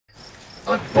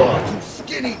I'm far too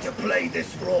skinny to play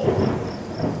this role.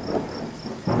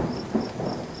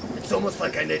 It's almost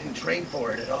like I didn't train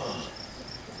for it at all.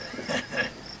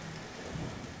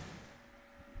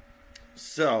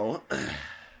 So,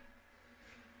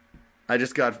 I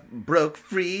just got broke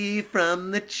free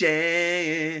from the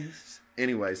chase.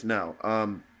 Anyways, no.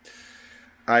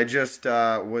 I just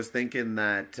was thinking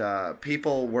that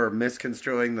people were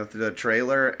misconstruing the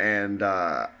trailer, and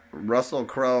Russell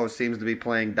Crowe seems to be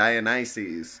playing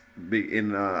Dionysus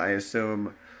in, I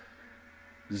assume,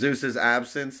 Zeus's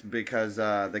absence, because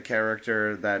the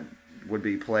character that would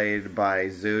be played by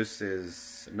Zeus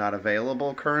is not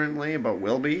available currently, but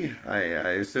will be. I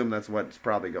assume that's what's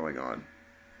probably going on.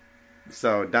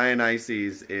 So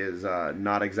Dionysus is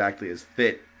not exactly as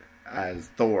fit as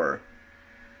Thor,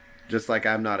 just like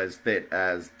I'm not as fit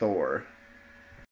as Thor.